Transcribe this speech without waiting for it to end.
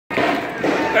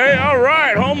Hey, all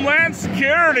right, Homeland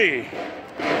Security.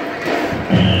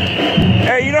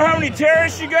 Hey, you know how many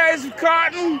terrorists you guys have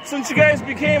caught since you guys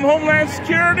became Homeland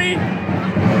Security?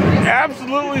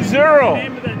 Absolutely zero. What's the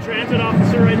name of that transit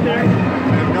officer right there? I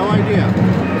have no idea.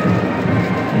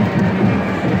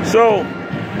 So,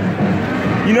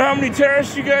 you know how many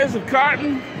terrorists you guys have caught?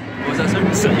 What was that,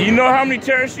 sir? So, you know how many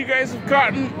terrorists you guys have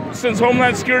caught since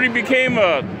Homeland Security became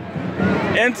a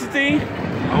entity?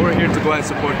 Oh, we're here to go and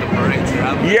support the parade.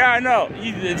 Yeah, I know.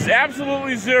 It's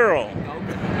absolutely zero.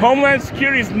 Homeland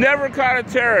Security's never caught a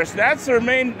terrorist. That's the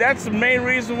main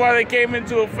reason why they came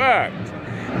into effect.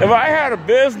 If I had a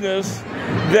business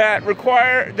that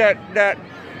required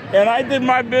and I did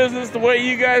my business the way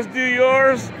you guys do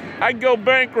yours, I'd go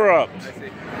bankrupt. I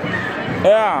see.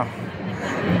 Yeah.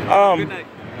 Good night.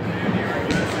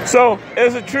 So,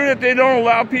 is it true that they don't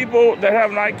allow people that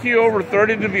have an IQ over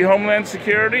 30 to be Homeland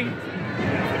Security?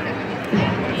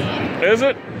 Is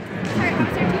it? You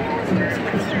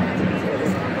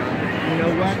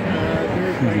know what?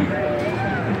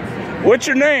 What's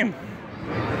your name?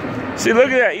 See, look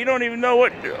at that. You don't even know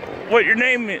what your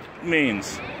name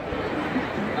means.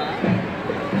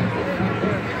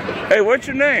 Hey, what's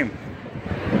your name?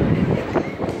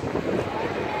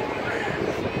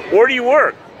 Where do you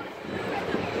work?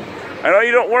 I know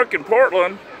you don't work in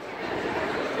Portland.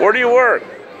 Where do you work?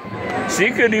 See,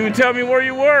 you couldn't even tell me where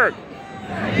you work.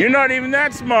 You're not even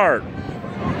that smart.